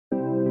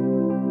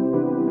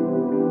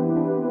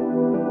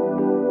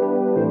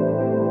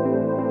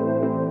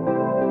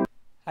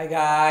Hi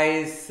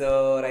guys,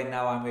 so right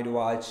now I'm going to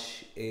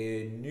watch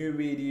a new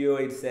video.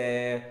 It's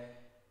a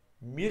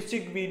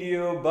music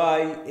video by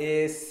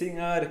a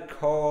singer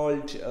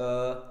called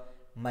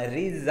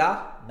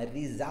Mariza.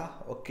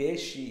 Okay,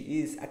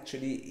 she is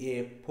actually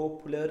a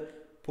popular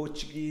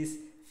Portuguese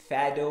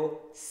fado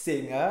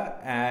singer,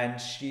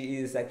 and she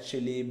is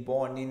actually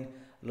born in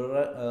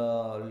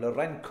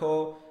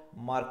Lourenço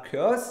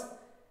Marques,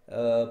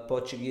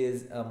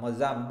 Portuguese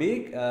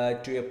Mozambique,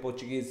 to a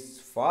Portuguese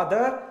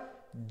father,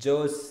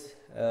 José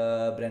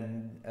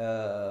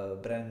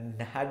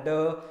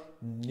Brandão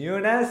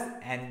Nunes,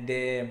 and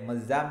a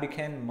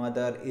Mozambican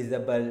mother,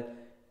 Isabel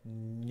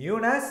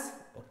Nunes.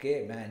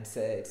 Okay, man, it's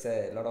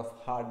a lot of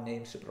hard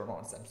names to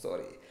pronounce. I'm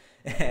sorry.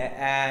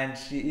 And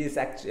she is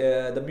actually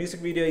the music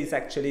video is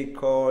actually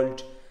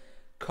called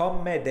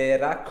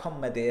Dera,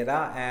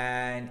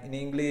 and in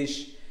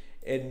English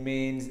it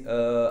means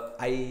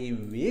I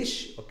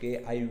wish.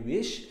 Okay, I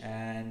wish,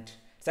 and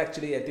it's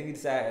actually, I think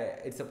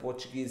it's a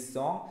Portuguese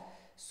song.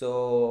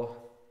 So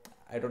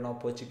I don't know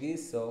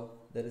Portuguese, so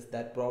there is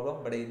that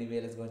problem. But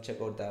anyway, let's go and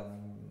check out the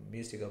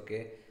music.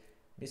 Okay,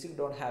 music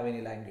don't have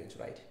any language,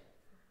 right?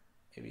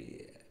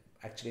 Maybe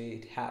actually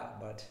it have,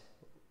 but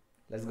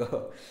let's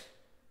go.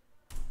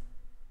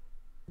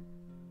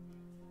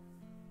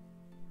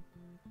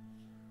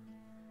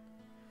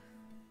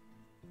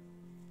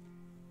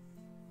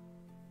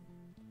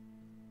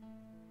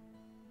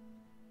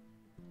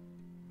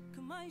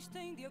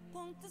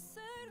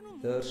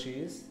 There she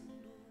is.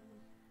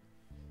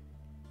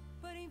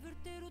 Para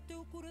inverter o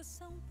teu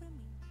coração para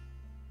mim.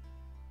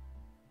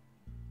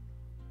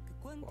 Que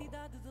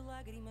quantidade de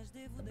lágrimas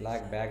devo The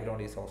black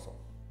background is awesome.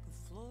 Que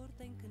flor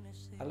tem que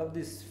nascer. I love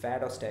this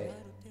fado style.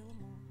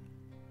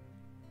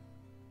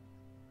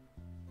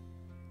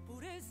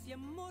 Por esse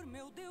amor,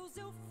 meu Deus,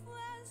 eu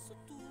faço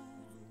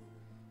tudo.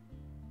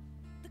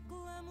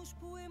 Declamo os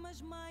poemas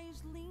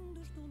mais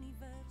lindos do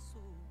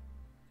universo.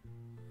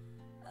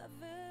 A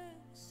ver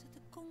se te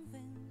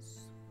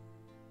convenço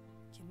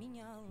que a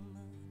minha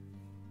alma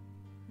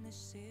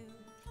nasceu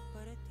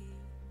para ti.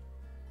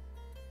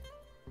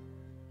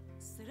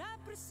 Será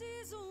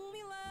preciso um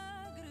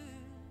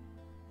milagre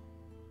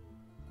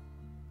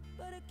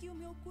para que o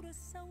meu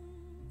coração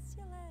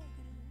se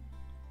alegre.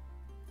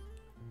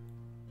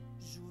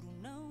 Juro,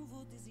 não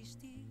vou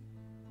desistir,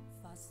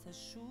 faça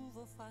chuva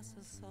ou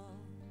faça sol,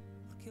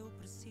 porque eu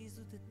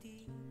preciso de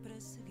ti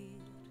para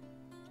seguir.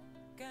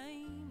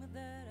 Quem me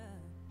dera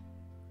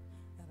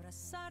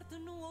abraçar-te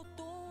no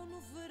outono,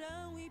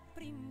 verão e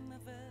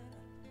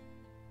primavera.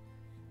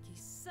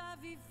 Quiçá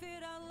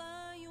viver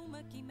além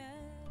uma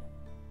quimera,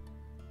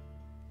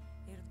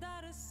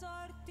 herdar a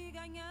sorte e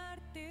ganhar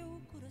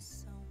teu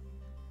coração.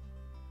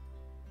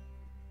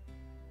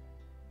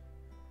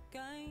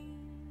 Quem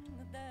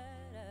me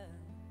dera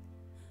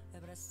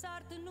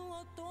abraçar-te no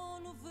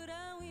outono,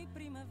 verão e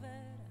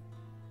primavera.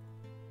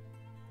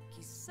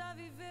 Quiçá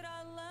viver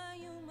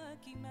além uma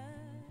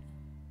quimera,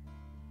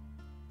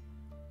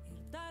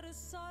 herdar a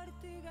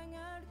sorte e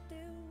ganhar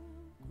teu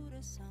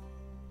coração.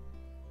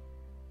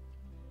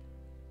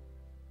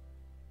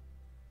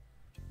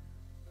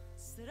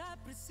 Será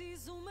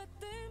preciso uma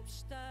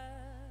tempestade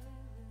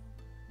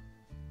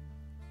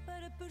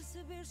para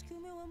perceberes que o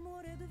meu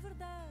amor é de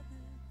verdade.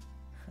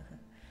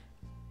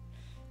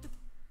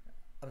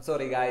 I'm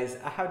sorry guys,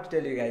 I have to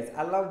tell you guys,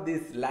 I love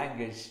this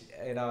language,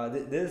 you know,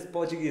 this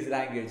Portuguese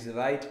language,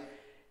 right?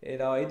 You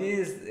know, it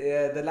is,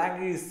 the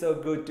language is so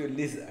good to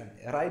listen,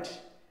 right?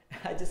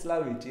 I just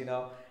love it, you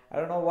know. I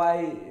don't know why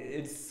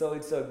it's so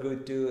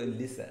good to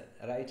listen,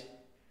 right?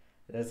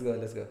 Let's go.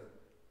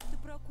 Te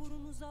procuro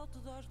nos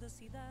outdoors da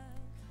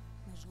cidade,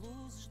 nas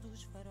luzes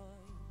dos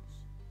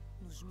faróis,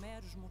 nos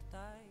meros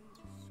mortais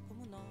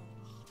como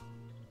nós.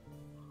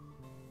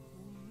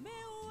 O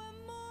meu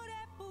amor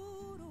é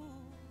puro,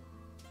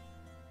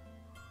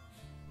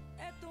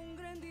 é tão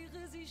grande e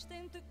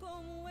resistente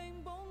como um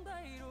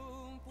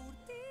embondeiro. Por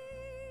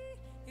ti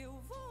eu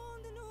vou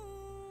onde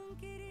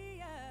nunca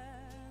iria,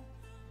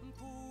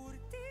 por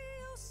ti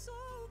eu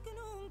sou o que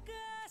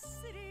nunca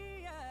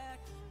seria.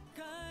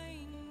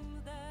 Quem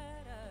me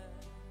dera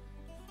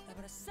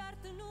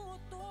abraçar-te no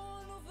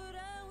outono,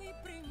 verão e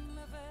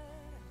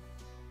primavera.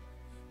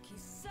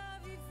 Quiçá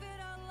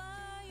viver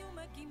além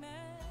uma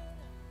quimera,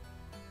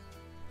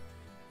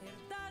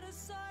 herdar a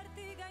sorte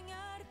e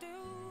ganhar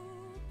teu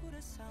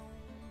coração.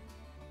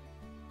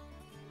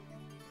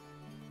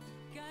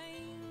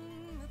 Quem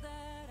me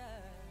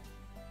dera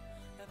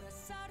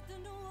abraçar-te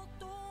no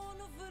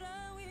outono,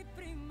 verão e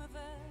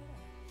primavera.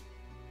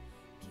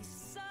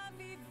 Quiçá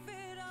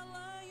viver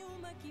além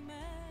uma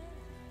quimera,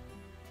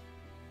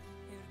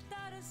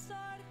 herdar a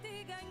sorte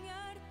e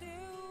ganhar teu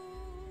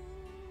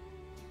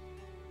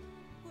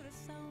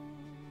coração.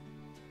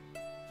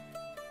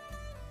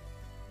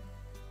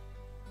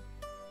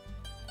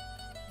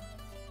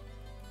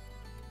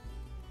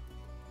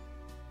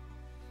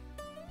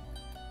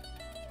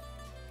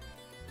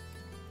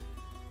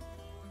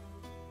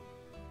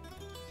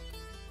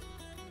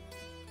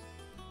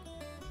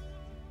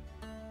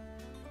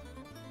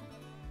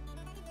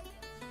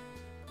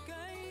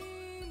 Quem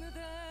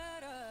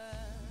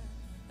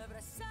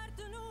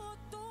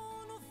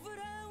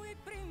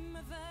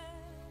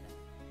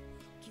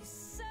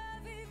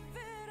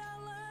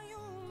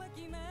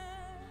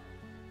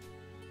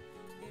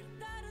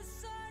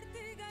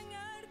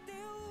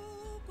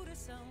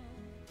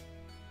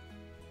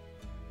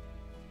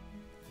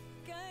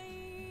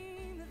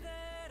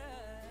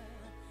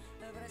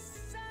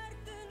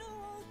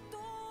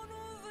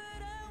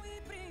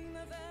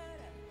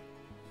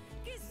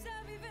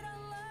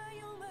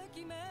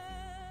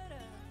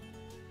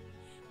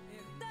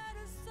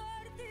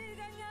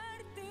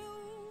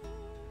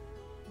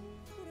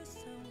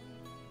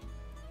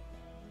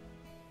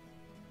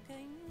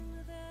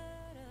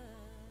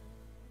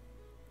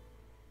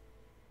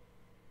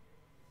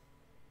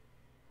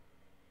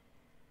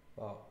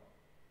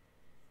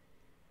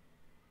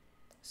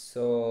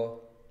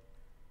So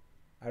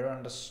I don't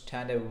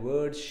understand a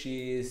word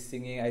she is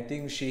singing. I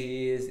think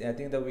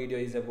the video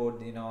is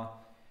about, you know,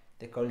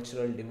 the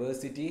cultural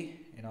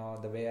diversity. You know,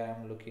 the way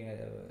I'm looking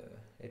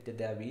at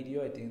the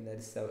video, I think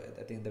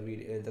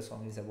the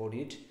song is about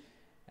it.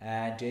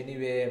 And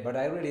anyway, but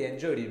I really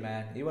enjoyed it,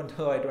 man. Even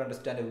though I don't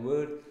understand a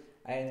word,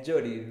 I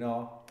enjoyed it. You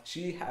know,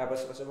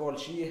 first of all,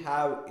 she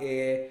have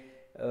a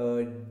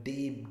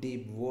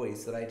deep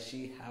voice, right?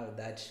 She have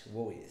that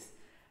voice.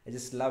 I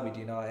just love it,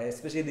 you know,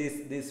 especially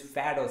this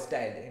fado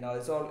style. You know,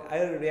 it's all,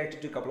 I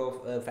reacted to a couple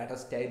of fado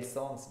style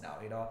songs now.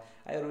 You know,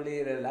 I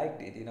really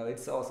liked it. You know,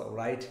 it's awesome,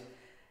 right?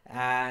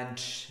 And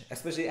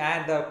especially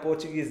the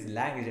Portuguese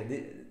language.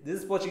 This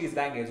is Portuguese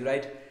language,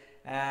 right?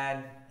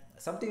 And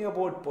something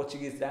about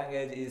Portuguese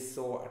language is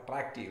so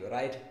attractive,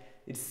 right?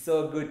 It's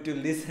so good to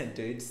listen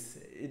to.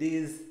 It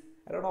is.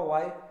 I don't know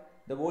why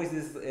the voice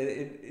is.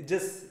 It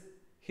just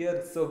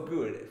hears so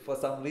good for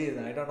some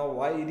reason. I don't know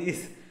why it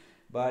is,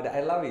 but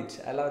I love it.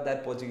 I love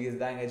that Portuguese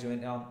language.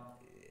 When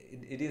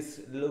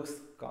looks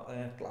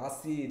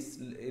classy.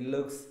 It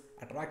looks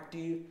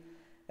attractive.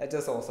 That's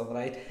just awesome,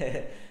 right?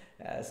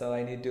 So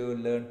I need to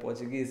learn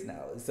Portuguese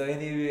now. So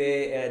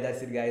anyway,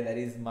 that's it, guys. That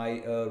is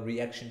my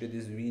reaction to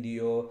this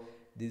video.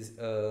 This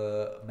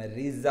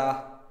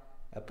Mariza,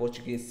 a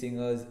Portuguese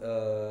singer's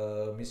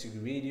music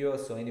video.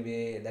 So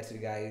anyway, that's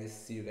it,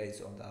 guys. See you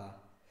guys on the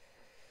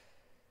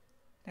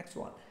next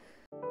one.